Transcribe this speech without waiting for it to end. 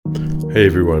Hey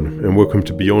everyone, and welcome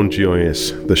to Beyond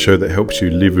GIS, the show that helps you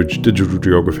leverage digital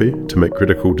geography to make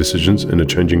critical decisions in a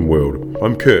changing world.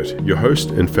 I'm Kurt, your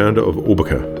host and founder of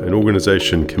Orbica, an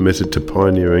organisation committed to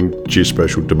pioneering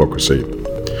geospatial democracy.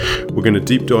 We're going to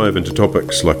deep dive into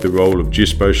topics like the role of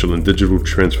geospatial and digital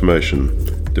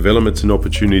transformation, developments and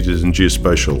opportunities in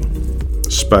geospatial,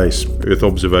 space, Earth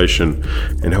observation,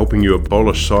 and helping you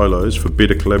abolish silos for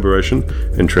better collaboration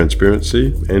and transparency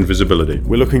and visibility.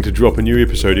 We're looking to drop a new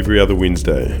episode every other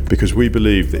Wednesday because we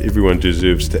believe that everyone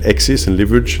deserves to access and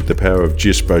leverage the power of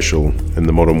geospatial in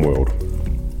the modern world.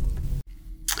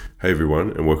 Hey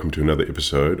everyone, and welcome to another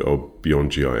episode of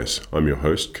Beyond GIS. I'm your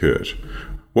host, Kurt.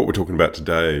 What we're talking about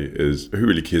today is who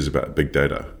really cares about big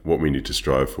data? What we need to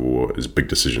strive for is big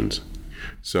decisions.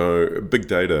 So big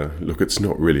data, look, it's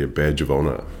not really a badge of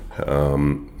honor.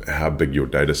 How big your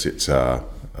data sets are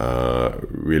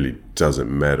really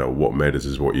doesn't matter. What matters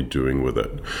is what you're doing with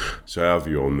it. So our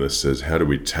view on this is how do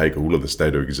we take all of this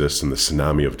data that exists and the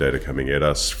tsunami of data coming at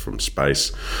us from space,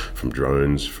 from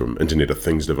drones, from Internet of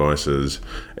Things devices,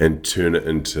 and turn it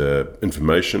into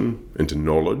information, into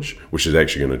knowledge, which is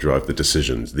actually going to drive the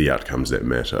decisions, the outcomes that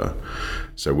matter.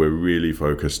 So we're really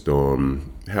focused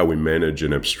on how we manage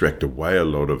and abstract away a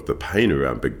lot of the pain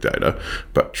around big data,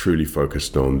 but truly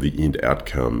focused on the end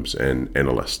outcomes an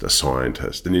analyst, a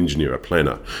scientist, an engineer, a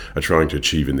planner are trying to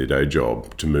achieve in their day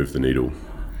job to move the needle.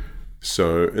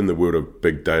 So in the world of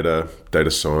big data,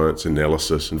 data science,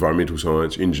 analysis, environmental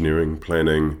science, engineering,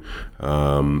 planning,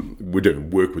 we don't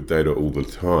work with data all the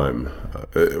time.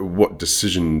 What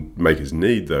decision makers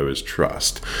need though is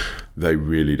trust. They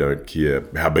really don't care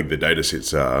how big the data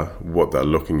sets are. What they're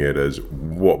looking at is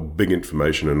what big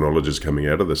information and knowledge is coming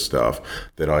out of this stuff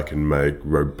that I can make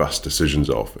robust decisions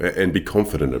of and be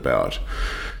confident about.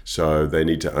 So they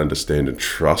need to understand and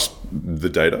trust the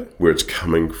data, where it's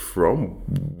coming from,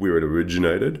 where it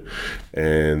originated,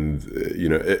 and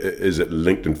is it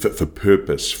linked and fit for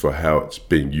purpose for how it's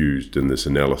being used in this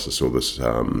analysis or this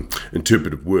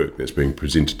interpretive work that's being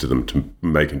presented to them to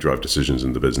make and drive decisions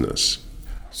in the business.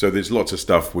 So there's lots of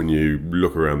stuff when you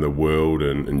look around the world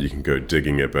and you can go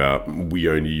digging about we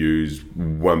only use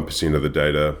 1% of the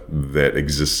data that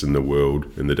exists in the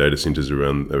world in the data centers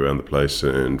around the place,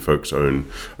 and folks own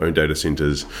data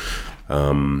centers.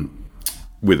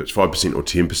 Whether it's 5% or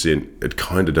 10%, it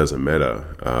kind of doesn't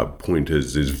matter. Point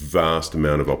is, there's vast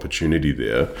amount of opportunity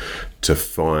there to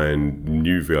find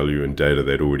new value in data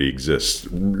that already exists,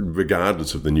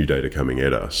 regardless of the new data coming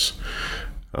at us.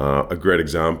 A great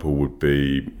example would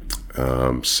be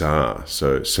SAR,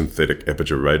 so synthetic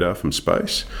aperture radar from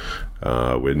space.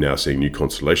 We're now seeing new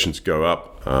constellations go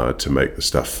up to make the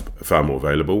stuff far more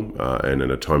available and in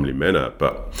a timely manner.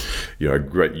 But a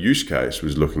great use case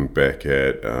was looking back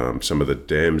at some of the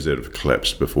dams that have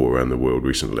collapsed before around the world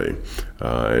recently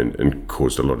and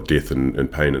caused a lot of death and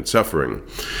pain and suffering.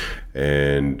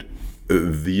 And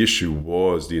the issue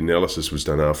was the analysis was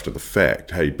done after the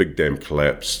fact. Hey, big dam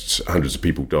collapsed, hundreds of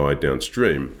people died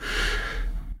downstream.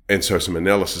 And so some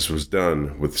analysis was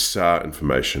done with SAR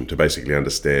information to basically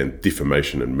understand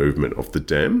deformation and movement of the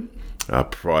dam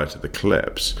prior to the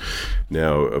collapse.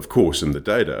 Now, of course, in the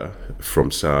data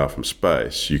from SAR from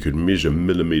space, you could measure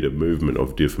millimeter movement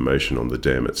of deformation on the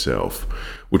dam itself,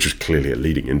 which was clearly a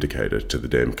leading indicator to the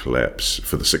dam collapse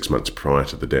for the 6 months prior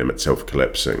to the dam itself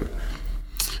collapsing.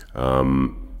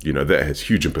 That has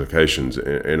huge implications,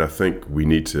 and I think we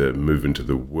need to move into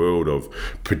the world of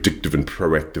predictive and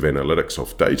proactive analytics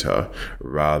of data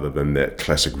rather than that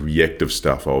classic reactive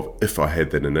stuff of if I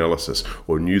had that analysis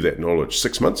or knew that knowledge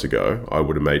 6 months ago, I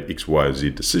would have made X, Y, or Z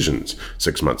decisions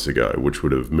 6 months ago, which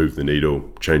would have moved the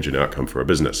needle, changed an outcome for a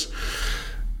business.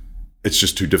 It's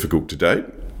just too difficult to date.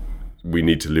 We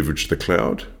need to leverage the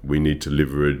cloud. We need to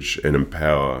leverage and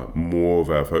empower more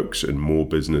of our folks and more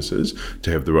businesses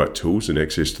to have the right tools and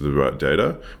access to the right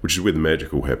data, which is where the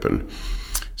magic will happen.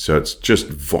 So it's just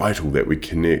vital that we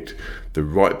connect the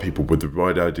right people with the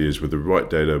right ideas, with the right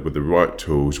data, with the right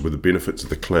tools, with the benefits of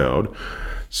the cloud.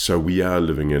 So we are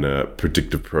living in a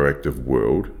predictive, proactive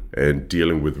world and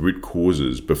dealing with root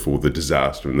causes before the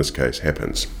disaster, in this case,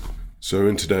 happens. So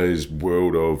in today's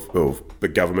world of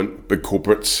big government, big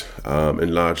corporates,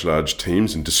 and large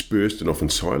teams and dispersed and often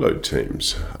siloed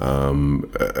teams,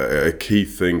 a key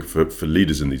thing for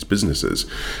leaders in these businesses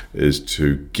is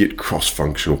to get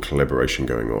cross-functional collaboration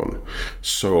going on.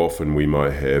 So often we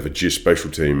might have a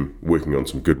geospatial team working on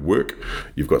some good work.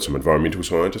 You've got some environmental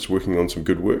scientists working on some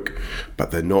good work,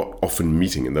 but they're not often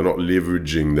meeting and they're not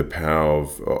leveraging the power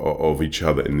of each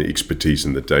other and the expertise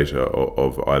and the data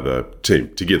of either team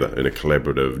together in a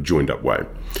collaborative, joined up way.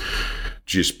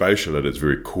 Geospatial at its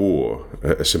very core,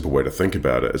 a simple way to think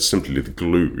about it, is simply the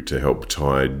glue to help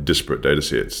tie disparate data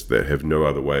sets that have no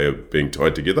other way of being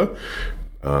tied together.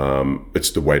 It's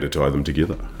the way to tie them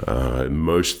together.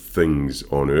 Most things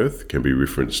on Earth can be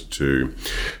referenced to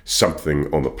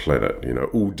something on the planet.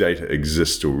 All data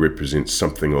exists or represents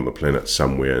something on the planet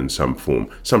somewhere in some form.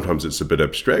 Sometimes it's a bit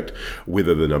abstract.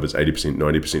 Whether the number's 80%,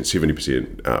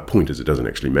 90%, 70%, point is it doesn't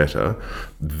actually matter.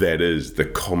 That is the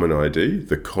common ID,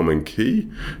 the common key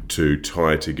to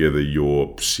tie together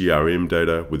your CRM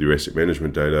data with your asset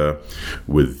management data,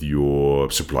 with your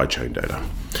supply chain data.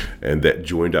 And that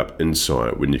joined up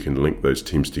insight, when you can link those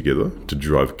teams together to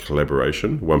drive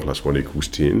collaboration, 1 + 1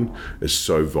 = 10, is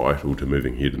so vital to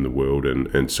moving ahead in the world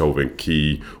and solving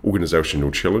key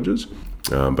organizational challenges,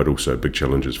 but also big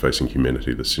challenges facing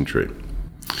humanity this century.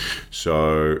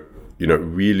 So,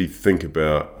 really think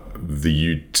about the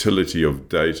utility of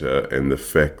data and the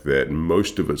fact that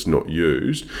most of it's not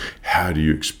used. How do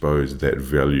you expose that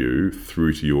value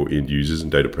through to your end users and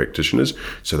data practitioners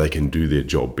so they can do their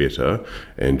job better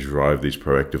and drive these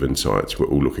proactive insights we're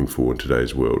all looking for in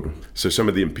today's world? So some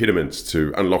of the impediments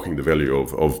to unlocking the value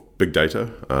of big data,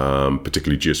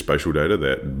 particularly geospatial data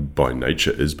that by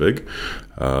nature is big,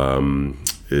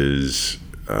 is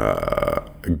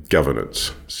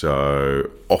governance.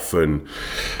 So often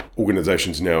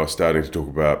organizations now are starting to talk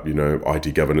about,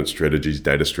 IT governance strategies,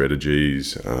 data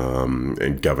strategies,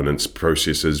 and governance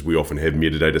processes. We often have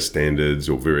metadata standards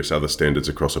or various other standards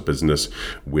across a business,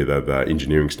 whether they're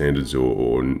engineering standards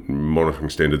or monitoring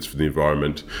standards for the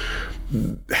environment.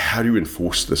 How do you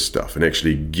enforce this stuff and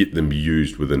actually get them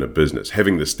used within a business?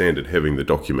 Having the standard, having the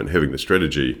document, having the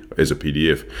strategy as a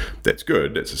PDF, that's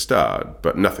good, that's a start,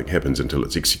 but nothing happens until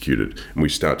it's executed and we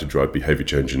start to drive behavior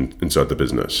change inside the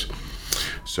business.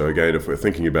 So again, if we're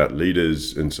thinking about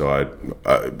leaders inside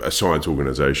a science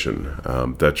organization,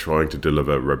 they're trying to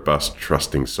deliver robust,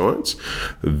 trusting science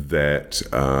that,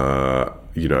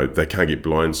 they can't get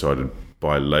blindsided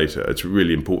by later. It's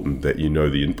really important that the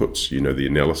inputs, the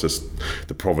analysis,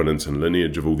 the provenance and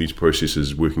lineage of all these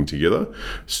processes working together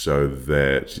so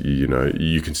that,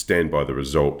 you can stand by the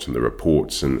results and the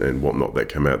reports and whatnot that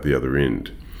come out the other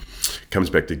end. Comes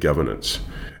back to governance.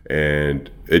 And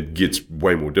it gets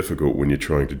way more difficult when you're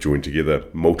trying to join together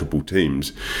multiple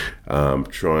teams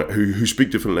who speak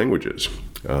different languages.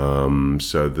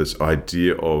 So this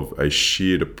idea of a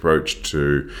shared approach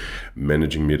to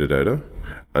managing metadata,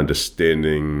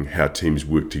 understanding how teams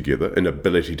work together, an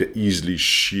ability to easily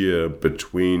share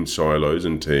between silos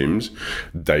and teams,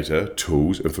 data,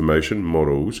 tools, information,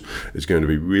 models, is going to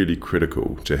be really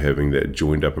critical to having that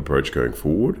joined up approach going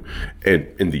forward. And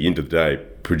in the end of the day,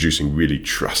 producing really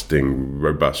trusting,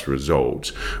 robust results,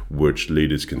 which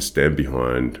leaders can stand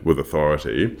behind with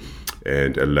authority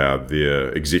and allow their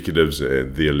executives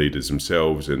and their leaders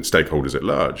themselves and stakeholders at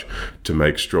large to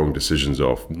make strong decisions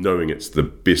off knowing it's the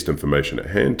best information at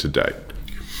hand to date.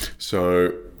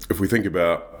 So if we think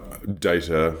about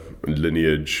data,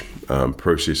 lineage,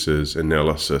 processes,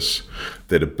 analysis,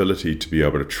 that ability to be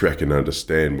able to track and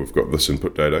understand, we've got this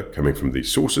input data coming from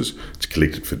these sources, it's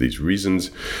collected for these reasons.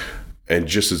 And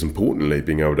just as importantly,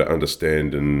 being able to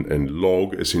understand and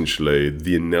log essentially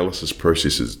the analysis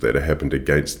processes that have happened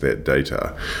against that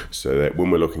data, so that when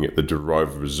we're looking at the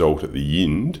derived result at the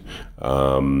end,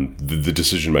 the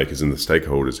decision makers and the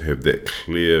stakeholders have that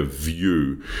clear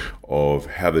view of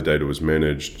how the data was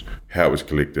managed, how it was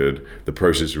collected, the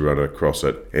process run across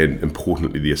it, and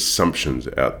importantly, the assumptions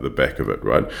out the back of it,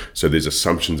 right? So there's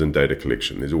assumptions in data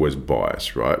collection. There's always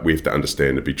bias, right? We have to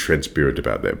understand and be transparent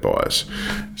about that bias.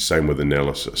 Same with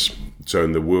analysis. So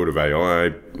in the world of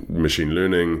AI, machine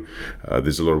learning,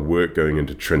 there's a lot of work going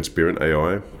into transparent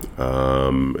AI.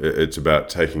 It's about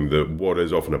taking what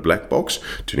is often a black box,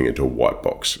 turning it into a white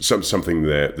box, something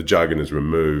that the jargon is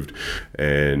removed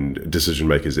and decision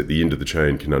makers at the end of the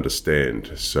chain can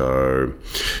understand. So,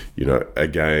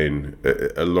 again,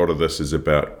 a lot of this is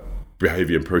about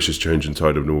behavior and process change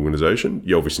inside of an organization.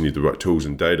 You obviously need the right tools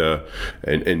and data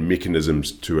and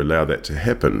mechanisms to allow that to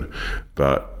happen.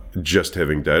 But just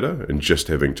having data and just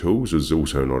having tools is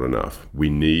also not enough. We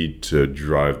need to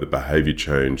drive the behavior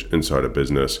change inside a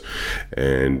business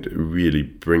and really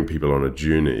bring people on a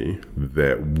journey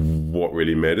that what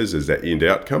really matters is that end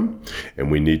outcome.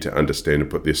 And we need to understand and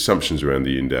put the assumptions around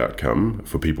the end outcome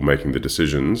for people making the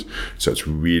decisions. So it's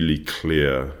really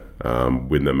clear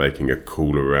when they're making a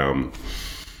call around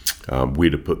where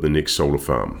to put the next solar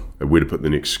farm, where to put the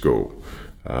next school.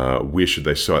 Where should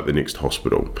they site the next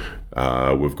hospital?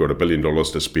 We've got $1 billion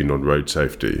to spend on road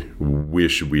safety. Where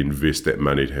should we invest that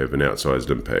money to have an outsized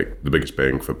impact, the biggest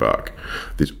bang for buck?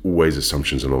 There's always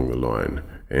assumptions along the line.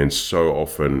 And so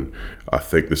often, I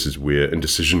think this is where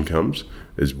indecision comes,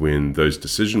 is when those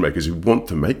decision makers who want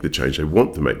to make the change, they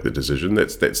want to make the decision,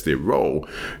 that's their role,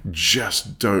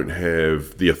 just don't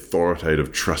have the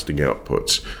authoritative trusting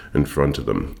outputs in front of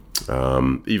them.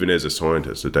 Even as a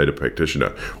scientist, a data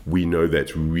practitioner, we know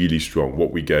that's really strong.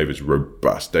 What we gave is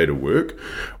robust data work.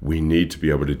 We need to be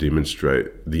able to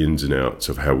demonstrate the ins and outs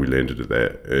of how we landed at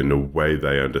that in a way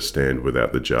they understand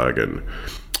without the jargon.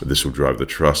 This will drive the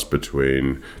trust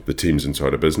between the teams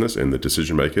inside a business and the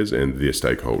decision makers and their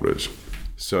stakeholders.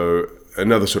 So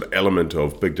another sort of element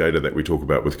of big data that we talk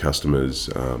about with customers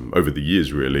over the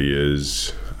years really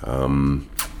is,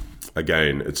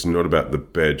 again, it's not about the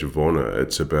badge of honor.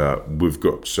 It's about we've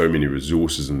got so many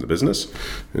resources in the business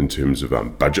in terms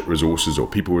of budget resources or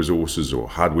people resources or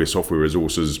hardware, software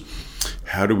resources.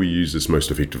 How do we use this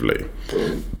most effectively?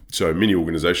 So many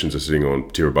organizations are sitting on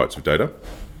terabytes of data.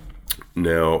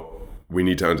 Now, we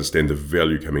need to understand the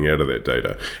value coming out of that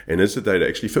data. And is the data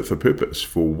actually fit for purpose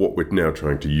for what we're now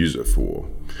trying to use it for?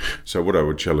 So what I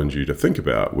would challenge you to think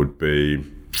about would be,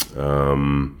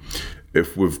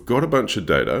 if we've got a bunch of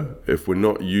data, if we're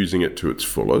not using it to its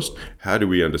fullest, how do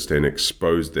we understand,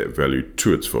 expose that value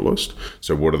to its fullest?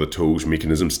 So what are the tools,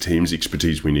 mechanisms, teams,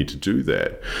 expertise we need to do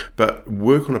that? But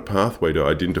work on a pathway to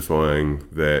identifying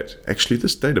that actually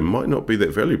this data might not be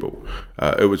that valuable.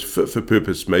 It was fit for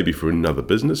purpose maybe for another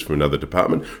business, for another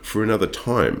department, for another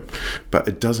time. But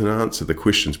it doesn't answer the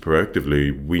questions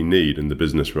proactively we need in the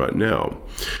business right now.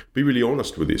 Be really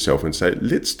honest with yourself and say,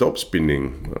 let's stop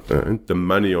spending the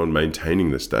money on maintaining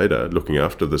this data, looking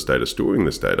after this data, storing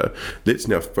this data. Let's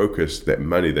now focus that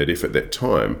money, that effort, that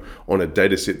time on a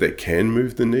data set that can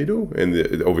move the needle and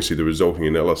obviously the resulting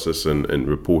analysis and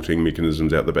reporting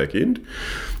mechanisms out the back end.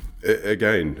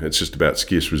 Again, it's just about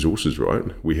scarce resources, right?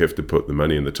 We have to put the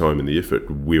money and the time and the effort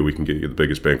where we can get the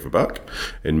biggest bang for buck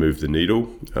and move the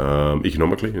needle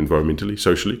economically, environmentally,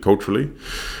 socially, culturally,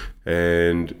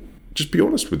 and just be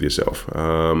honest with yourself.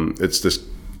 It's this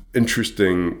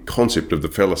interesting concept of the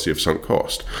fallacy of sunk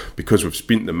cost. Because we've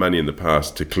spent the money in the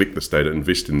past to collect this data,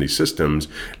 invest in these systems,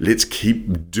 let's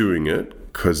keep doing it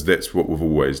because that's what we've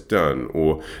always done.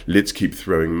 Or let's keep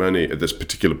throwing money at this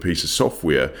particular piece of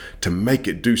software to make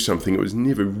it do something it was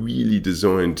never really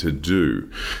designed to do.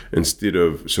 Instead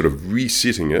of sort of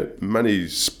resetting it,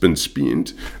 money's been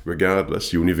spent,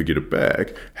 regardless, you'll never get it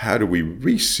back. How do we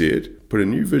reset, put a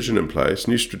new vision in place,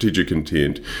 new strategic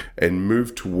intent, and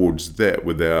move towards that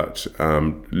without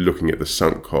looking at the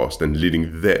sunk cost and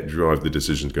letting that drive the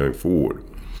decisions going forward?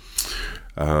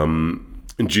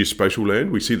 In geospatial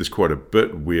land, we see this quite a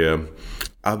bit where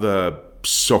other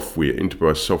software,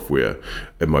 enterprise software,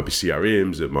 it might be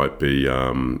CRMs, it might be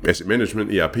asset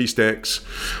management, ERP stacks,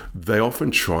 they often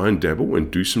try and dabble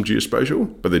and do some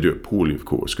geospatial, but they do it poorly, of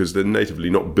course, because they're natively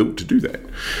not built to do that.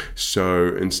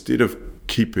 So instead of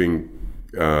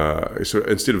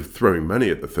throwing money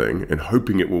at the thing and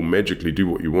hoping it will magically do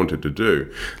what you want it to do,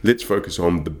 let's focus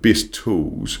on the best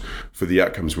tools for the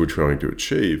outcomes we're trying to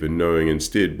achieve, and knowing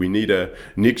instead we need a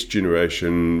next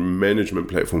generation management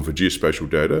platform for geospatial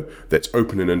data that's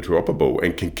open and interoperable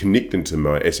and can connect into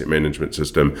my asset management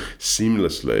system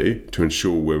seamlessly to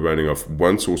ensure we're running off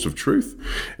one source of truth,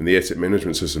 and the asset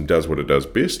management system does what it does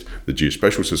best, the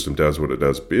geospatial system does what it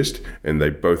does best, and they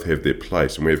both have their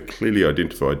place. And we have clearly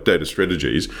identified data strategies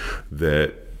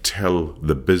that tell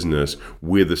the business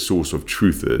where the source of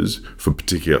truth is for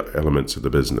particular elements of the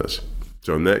business.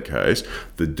 So in that case,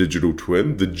 the digital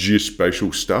twin, the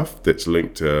geospatial stuff that's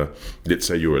linked to, let's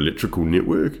say, your electrical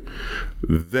network,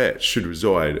 that should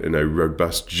reside in a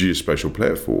robust geospatial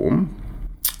platform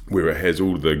where it has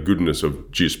all the goodness of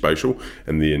geospatial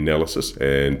and the analysis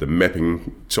and the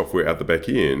mapping software at the back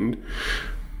end.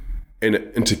 And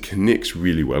it interconnects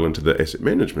really well into the asset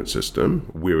management system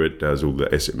where it does all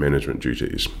the asset management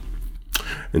duties.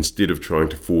 Instead of trying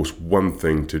to force one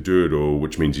thing to do it all,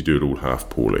 which means you do it all half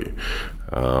poorly.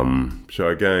 So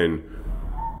again,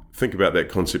 think about that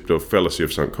concept of fallacy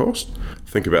of sunk cost.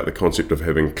 Think about the concept of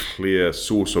having clear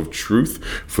source of truth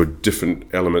for different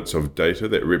elements of data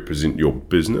that represent your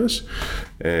business.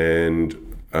 And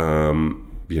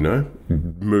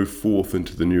move forth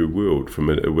into the new world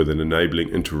with an enabling,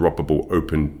 interoperable,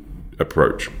 open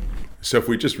approach. So if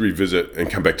we just revisit and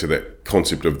come back to that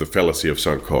concept of the fallacy of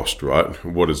sunk cost, right?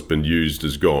 What has been used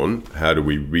is gone. How do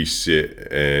we reset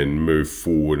and move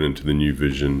forward into the new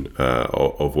vision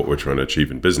of what we're trying to achieve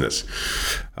in business?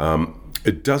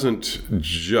 It doesn't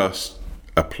just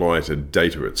apply to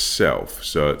data itself.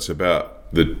 So it's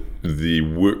about the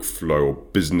workflow or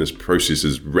business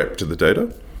processes wrapped to the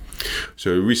data.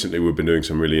 So recently we've been doing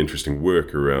some really interesting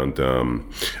work around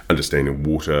understanding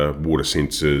water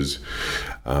sensors,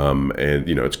 and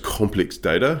it's complex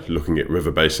data, looking at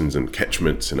river basins and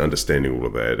catchments and understanding all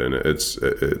of that. And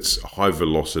it's high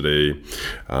velocity,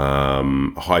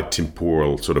 high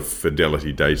temporal sort of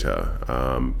fidelity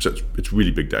data. So it's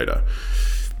really big data.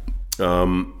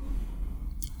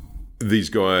 These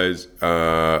guys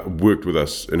worked with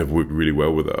us and have worked really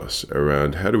well with us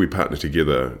around how do we partner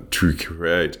together to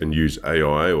create and use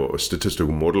AI or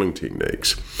statistical modeling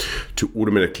techniques to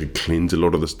automatically cleanse a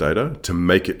lot of this data to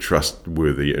make it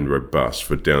trustworthy and robust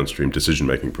for downstream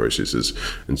decision-making processes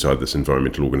inside this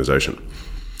environmental organization.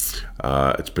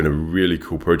 It's been a really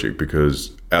cool project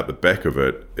because out the back of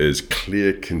it is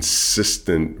clear,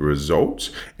 consistent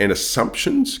results and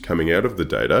assumptions coming out of the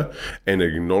data and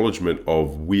acknowledgement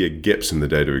of where gaps in the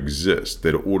data exist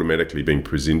that are automatically being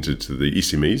presented to the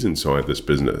SMEs inside this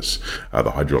business,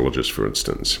 the hydrologists, for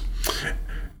instance.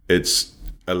 It's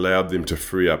allowed them to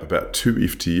free up about 2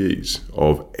 FTEs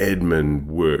of admin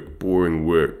work, boring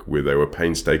work, where they were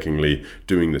painstakingly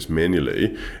doing this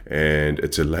manually, and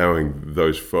it's allowing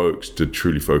those folks to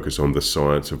truly focus on the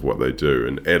science of what they do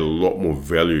and add a lot more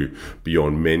value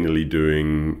beyond manually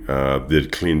doing the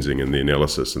cleansing and the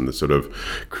analysis and the sort of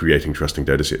creating trusting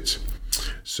data sets.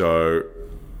 So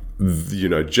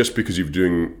just because you've been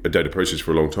doing a data process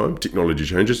for a long time, technology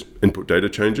changes, input data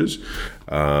changes,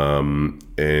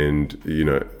 and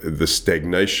the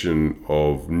stagnation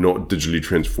of not digitally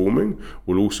transforming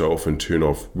will also often turn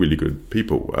off really good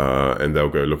people, and they'll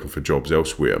go looking for jobs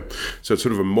elsewhere. So it's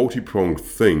sort of a multi-pronged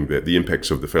thing that the impacts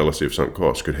of the fallacy of sunk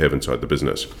costs could have inside the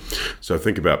business. So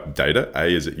think about data. A,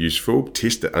 is it useful?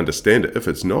 Test it, understand it. If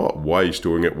it's not, why are you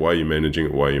storing it? Why are you managing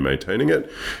it? Why are you maintaining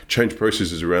it? Change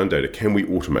processes around data. Can we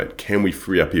automate? Can we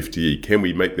free up FTE? Can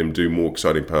we make them do more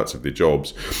exciting parts of their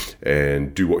jobs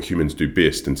and do what humans do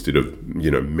best instead of,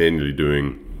 manually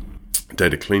doing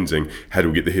data cleansing? How do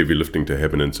we get the heavy lifting to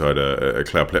happen inside a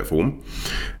cloud platform?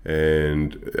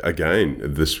 And again,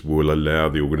 this will allow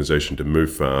the organization to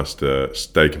move faster,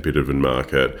 stay competitive in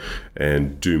market,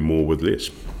 and do more with less.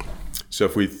 So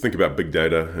if we think about big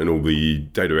data and all the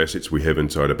data assets we have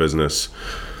inside a business,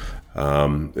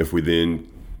 if we then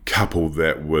couple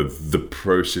that with the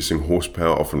processing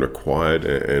horsepower often required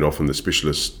and often the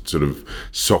specialist sort of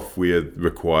software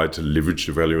required to leverage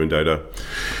the value in data.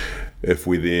 If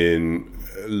we then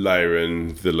layer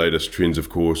in the latest trends, of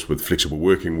course, with flexible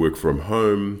working, work from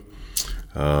home,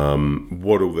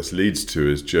 what all this leads to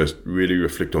is just really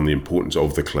reflect on the importance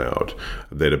of the cloud,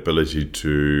 that ability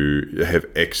to have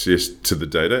access to the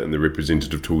data and the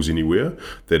representative tools anywhere,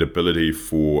 that ability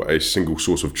for a single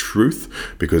source of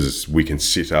truth, because we can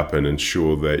set up and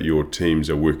ensure that your teams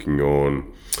are working on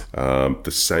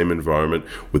the same environment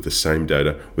with the same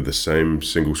data, with the same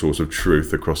single source of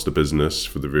truth across the business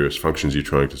for the various functions you're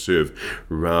trying to serve,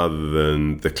 rather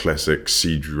than the classic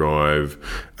C drive,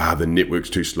 the network's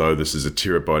too slow, this is a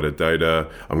terabyte of data,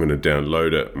 I'm going to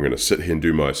download it, I'm going to sit here and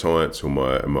do my science or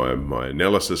my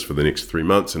analysis for the next 3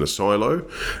 months in a silo,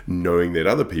 knowing that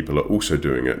other people are also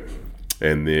doing it.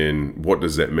 And then what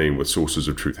does that mean with sources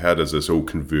of truth? How does this all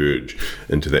converge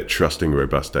into that trusting,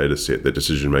 robust data set that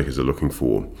decision makers are looking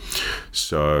for?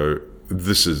 So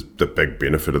this is the big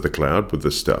benefit of the cloud with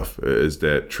this stuff, is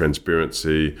that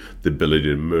transparency, the ability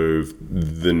to move,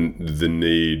 the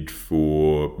need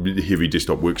for heavy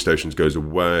desktop workstations goes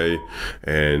away,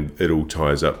 and it all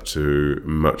ties up to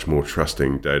much more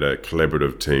trusting data,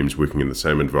 collaborative teams working in the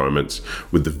same environments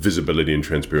with the visibility and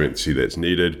transparency that's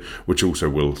needed, which also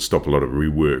will stop a lot of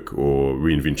rework or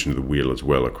reinvention of the wheel as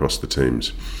well across the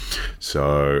teams.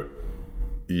 So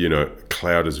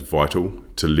cloud is vital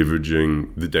to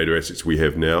leveraging the data assets we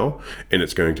have now, and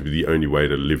it's going to be the only way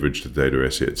to leverage the data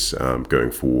assets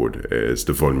going forward as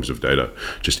the volumes of data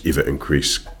just ever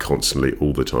increase constantly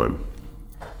all the time.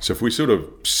 So if we sort of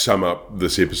sum up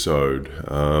this episode,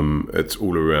 it's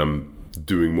all around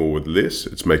doing more with less.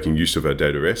 It's making use of our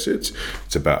data assets.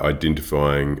 It's about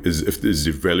identifying if there's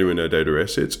value in our data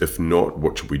assets. If not,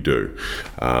 what should we do?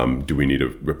 Do we need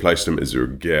to replace them? Is there a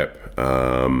gap?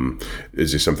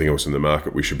 Is there something else in the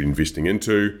market we should be investing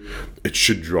into? It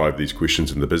should drive these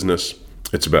questions in the business.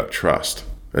 It's about trust.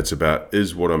 It's about,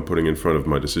 is what I'm putting in front of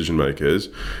my decision makers,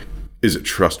 is it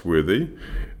trustworthy?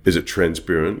 Is it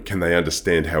transparent? Can they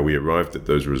understand how we arrived at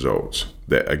those results?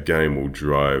 That again will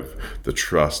drive the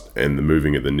trust and the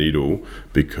moving of the needle,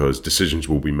 because decisions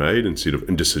will be made instead of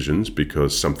indecisions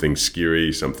because something's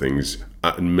scary, something's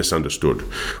misunderstood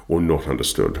or not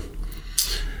understood.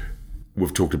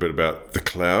 We've talked a bit about the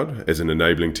cloud as an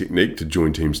enabling technique to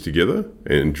join teams together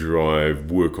and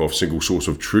drive work off single source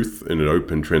of truth in an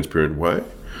open, transparent way.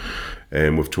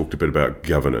 And we've talked a bit about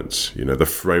governance, the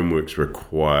frameworks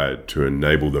required to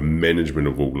enable the management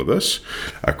of all of this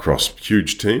across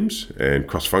huge teams and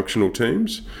cross-functional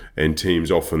teams, and teams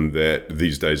often that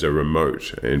these days are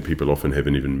remote and people often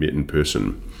haven't even met in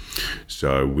person.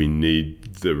 So we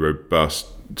need the robust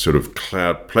sort of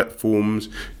cloud platforms,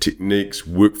 techniques,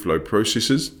 workflow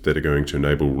processes that are going to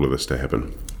enable all of this to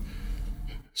happen.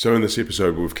 So in this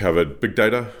episode, we've covered big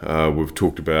data. We've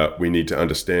talked about we need to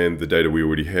understand the data we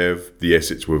already have, the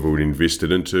assets we've already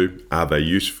invested into. Are they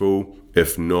useful?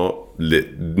 If not,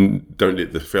 don't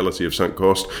let the fallacy of sunk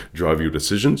cost drive your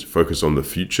decisions. Focus on the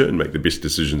future and make the best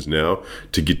decisions now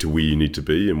to get to where you need to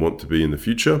be and want to be in the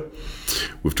future.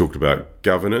 We've talked about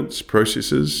governance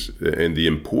processes and the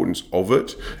importance of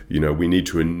it. We need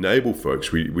to enable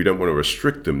folks. We don't want to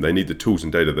restrict them. They need the tools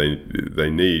and data they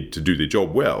need to do their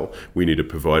job well. We need to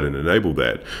provide and enable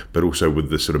that, but also with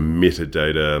the sort of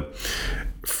metadata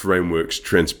frameworks,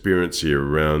 transparency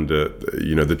around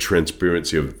the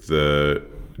transparency of the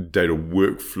data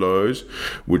workflows,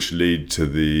 which lead to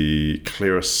the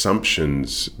clear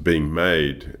assumptions being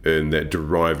made in that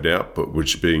derived output,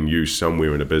 which is being used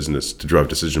somewhere in a business to drive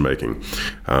decision making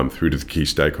through to the key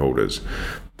stakeholders.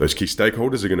 Those key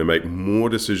stakeholders are going to make more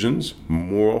decisions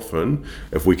more often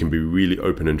if we can be really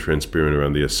open and transparent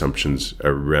around the assumptions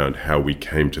around how we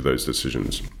came to those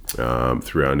decisions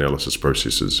through our analysis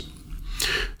processes.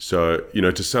 So,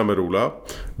 to sum it all up,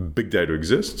 big data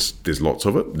exists. There's lots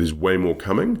of it. There's way more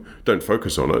coming. Don't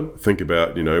focus on it. Think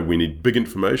about, we need big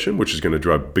information, which is going to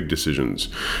drive big decisions.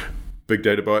 Big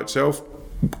data by itself,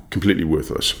 completely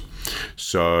worthless.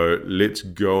 So let's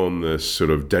go on this sort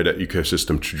of data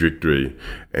ecosystem trajectory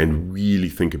and really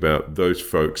think about those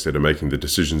folks that are making the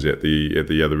decisions at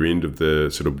the other end of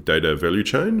the sort of data value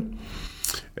chain.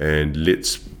 And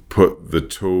let's put the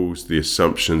tools, the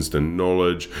assumptions, the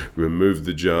knowledge, remove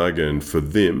the jargon for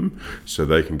them so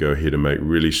they can go ahead and make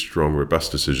really strong,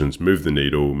 robust decisions, move the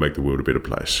needle, make the world a better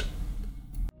place.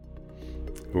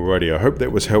 Alrighty, I hope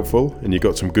that was helpful and you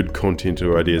got some good content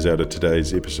or ideas out of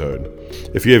today's episode.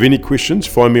 If you have any questions,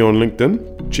 find me on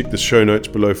LinkedIn, check the show notes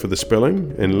below for the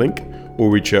spelling and link, or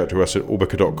reach out to us at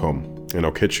orbica.com, and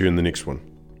I'll catch you in the next one.